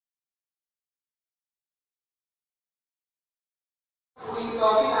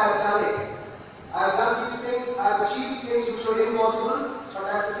talking, I have done it. I have done these things, I have achieved things which were impossible, but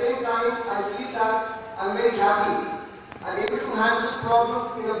at the same time, I feel that I'm very happy. I'm able to handle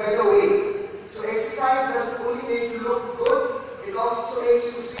problems in a better way. So exercise doesn't only make you look good, it also makes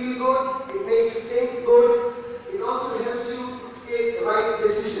you feel good, it makes you think good, it also helps you to take the right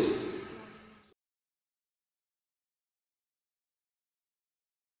decisions.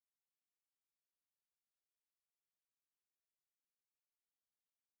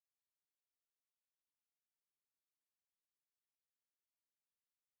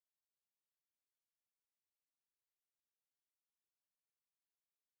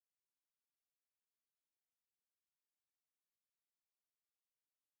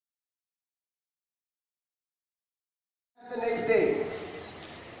 The next day.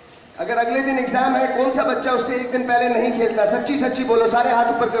 अगर अगले दिन exam है, कौन सा बच्चा उससे एक दिन पहले नहीं खेलता? सच्ची सच्ची बोलो, सारे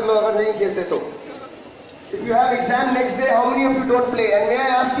हाथ ऊपर कर लो अगर नहीं खेलते तो. If you have exam next day, how many of you don't play? And may I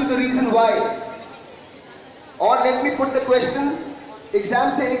ask you the reason why? Or let me put the question,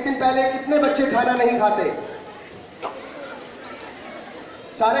 exam से एक दिन पहले कितने बच्चे खाना नहीं खाते?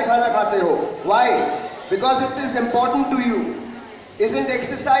 सारे खाना खाते हो. Why? Because it is important to you. Isn't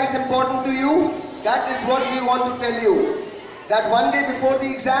exercise important to you? That is what we want to tell you. That one day before the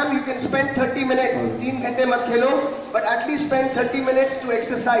exam you can spend 30 minutes. 3 घंटे मत खेलो, but at least spend 30 minutes to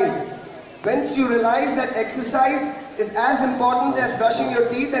exercise. Once you realize that exercise is as important as brushing your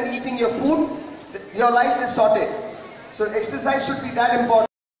teeth and eating your food, your life is sorted. So exercise should be that important.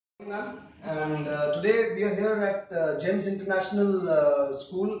 And today we are here at GEMS International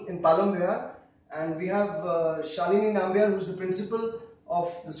School in Palam Vihar, and we have Shalini Nambiar, who is the principal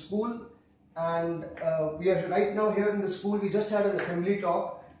of the school. And we are right now here in the school. We just had an assembly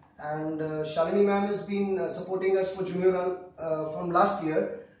talk, and Shalini ma'am has been supporting us for JUNIORUN from last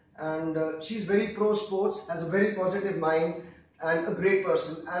year, and she's very pro sports, has a very positive mind, and a great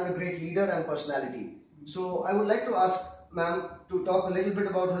person, and a great leader and personality. So I would like to ask ma'am to talk a little bit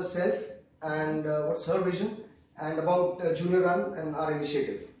about herself and what's her vision, and about JUNIORUN and our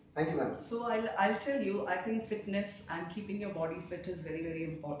initiative. Thank you, ma'am. So I'll tell you, I think fitness and keeping your body fit is very, very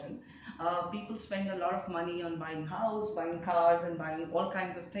important. People spend a lot of money on buying house, buying cars, and buying all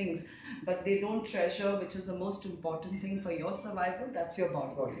kinds of things, but they don't treasure, which is the most important thing for your survival. That's your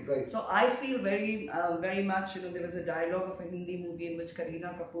body. Right. So I feel very much, there was a dialogue of a Hindi movie in which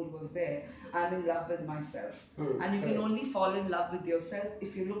Kareena Kapoor was there. I'm in love with myself. And you can only fall in love with yourself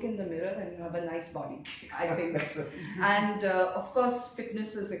if you look in the mirror and you have a nice body, I think. That's right. And of course,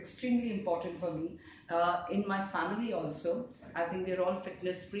 fitness is extremely important for me. In my family also, I think we're all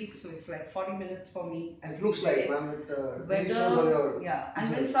fitness freaks, so it's like 40 minutes for me. It looks like, ma'am, it really shows on your... Yeah,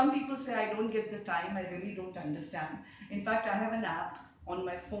 and when some people say I don't get the time, I really don't understand. In fact, I have an app on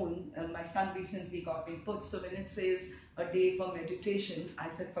my phone, my son recently got me put, so when it says a day for meditation, I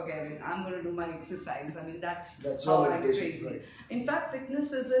said forget it, I'm going to do my exercise. I mean, that's how I'm crazy. Right. In fact,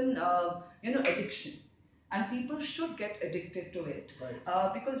 fitness is an addiction. And people should get addicted to it.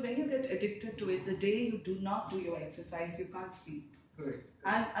 Right. Because when you get addicted to it, the day you do not do your exercise, you can't sleep. Correct.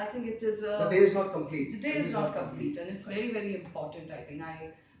 And I think it is... the day is not complete. The day is not complete. And it's very, very important, I think.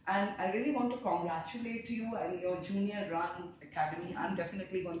 I really want to congratulate you and your JUNIORUN Academy. I'm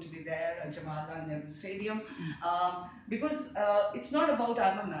definitely going to be there at Jawaharlal Nehru Stadium. Because it's not about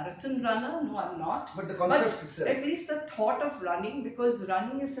I'm a marathon runner. No, I'm not. But the concept itself. At least the thought of running, because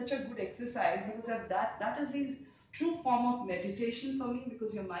running is such a good exercise, because that is the true form of meditation for me,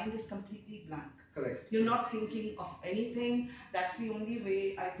 because your mind is completely blank. Correct. You're not thinking of anything. That's the only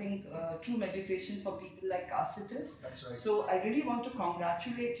way, I think, true meditation for people like us it is. That's right. So I really want to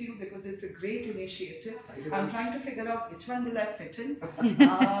congratulate you, because it's a great initiative. I'm trying to figure out which one will I fit in.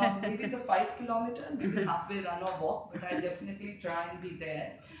 Maybe the 5 kilometer, maybe halfway run or walk, but I'll definitely try and be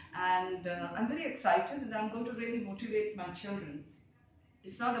there. And I'm very excited, and I'm going to really motivate my children.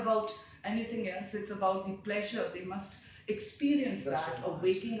 It's not about anything else, it's about the pleasure they must experience of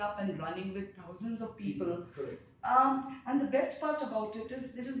waking up and running with thousands of people. Correct. And the best part about it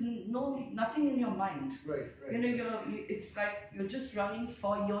is there is nothing in your mind. Right. It's like you're just running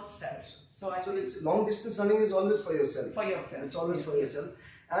for yourself. So it's long distance running is always for yourself. For yourself. It's always for yourself.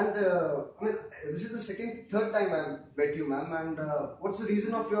 And I mean, this is the third time I've met you, ma'am. And what's the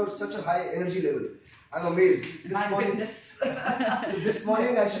reason of your such a high energy level? I'm amazed. So this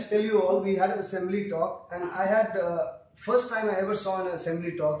morning, I should tell you all, we had an assembly talk, and I had first time I ever saw an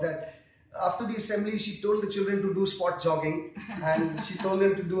assembly talk that after the assembly, she told the children to do spot jogging, and she told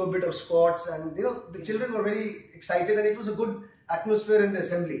them to do a bit of squats, and the children were very excited, and it was a good atmosphere in the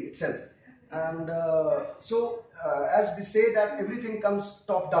assembly itself. And as they say that everything comes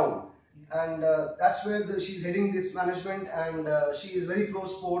top down, and that's where she's heading this management, and she is very pro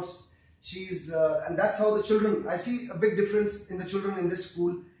sports. And that's how the children, I see a big difference in the children in this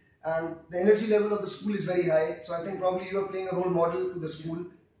school, and the energy level of the school is very high. So I think probably you are playing a role model to the school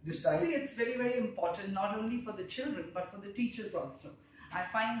this time. See, it's very, very important, not only for the children, but for the teachers also. I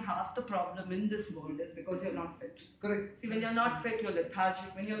find half the problem in this world is because you're not fit. Correct. See, when you're not fit, you're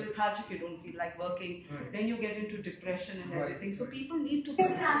lethargic. When you're lethargic, you don't feel like working. Right. Then you get into depression and everything. So people need to...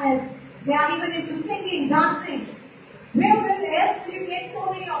 They are even into singing, dancing. Where else do you get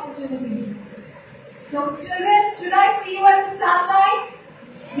so many opportunities? So children, should I see you at the start line?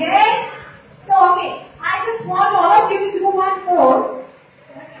 Yes? So okay, I just want all of you to do one pose.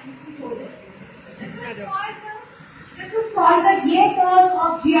 This is called the Ye pose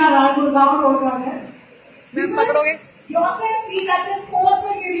of JUNIORUN, Gurgaon Roadrunner. You yourself see that this pose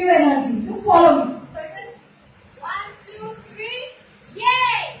will give you energy. Just follow me.